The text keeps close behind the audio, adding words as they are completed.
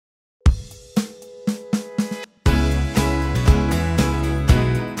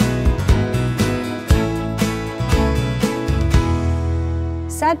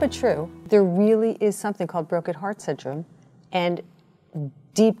sad but true. There really is something called broken heart syndrome, and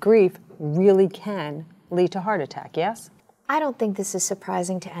deep grief really can lead to heart attack, yes? I don't think this is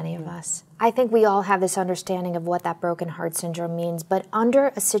surprising to any of us. I think we all have this understanding of what that broken heart syndrome means, but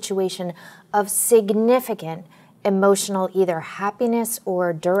under a situation of significant emotional either happiness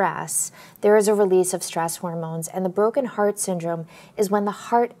or duress, there is a release of stress hormones, and the broken heart syndrome is when the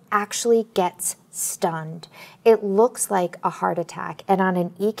heart actually gets stunned. It looks like a heart attack, and on an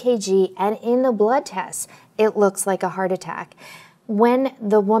EKG and in the blood tests, it looks like a heart attack. When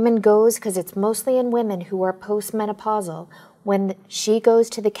the woman goes, because it's mostly in women who are postmenopausal, when she goes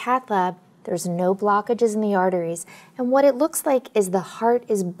to the cath lab, there's no blockages in the arteries. And what it looks like is the heart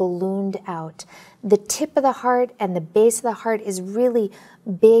is ballooned out. The tip of the heart and the base of the heart is really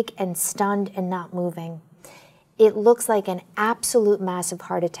big and stunned and not moving. It looks like an absolute massive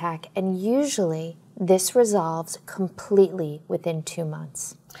heart attack, and usually this resolves completely within 2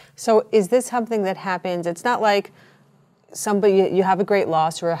 months. So is this something that happens, it's not like somebody, you have a great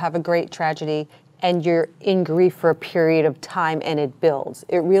loss or have a great tragedy and you're in grief for a period of time and it builds.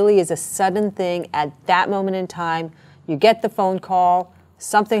 It really is a sudden thing at that moment in time. You get the phone call,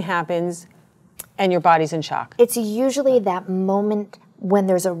 something happens, and your body's in shock. It's usually that moment when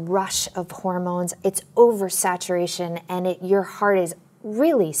there's a rush of hormones, it's oversaturation, and your heart is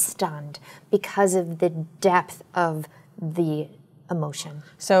really stunned because of the depth of the emotion.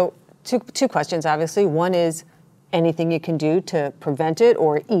 So two questions, obviously. One is, anything you can do to prevent it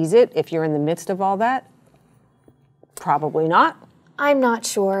or ease it if you're in the midst of all that? Probably not. I'm not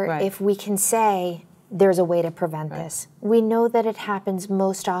sure if we can say there's a way to prevent this. We know that it happens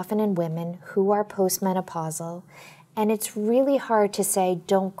most often in women who are postmenopausal, and it's really hard to say,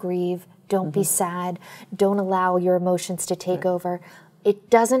 don't grieve, don't be sad, don't allow your emotions to take over. It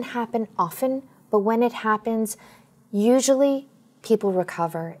doesn't happen often, but when it happens, usually people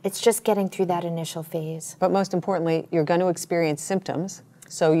recover. It's just getting through that initial phase. But most importantly, you're going to experience symptoms,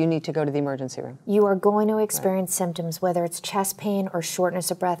 so you need to go to the emergency room. You are going to experience symptoms, whether it's chest pain or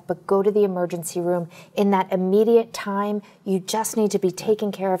shortness of breath, but go to the emergency room. In that immediate time, you just need to be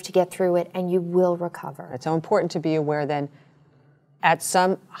taken care of to get through it, and you will recover. It's so important to be aware then, at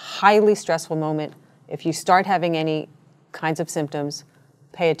some highly stressful moment, if you start having any kinds of symptoms,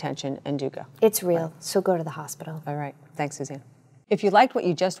 pay attention and do go. It's real, so go to the hospital. All right. Thanks, Suzanne. If you liked what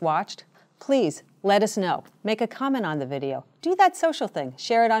you just watched, please let us know. Make a comment on the video. Do that social thing.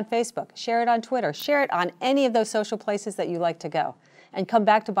 Share it on Facebook. Share it on Twitter. Share it on any of those social places that you like to go. And come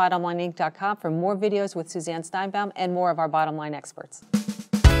back to bottomlineinc.com for more videos with Suzanne Steinbaum and more of our Bottom Line experts.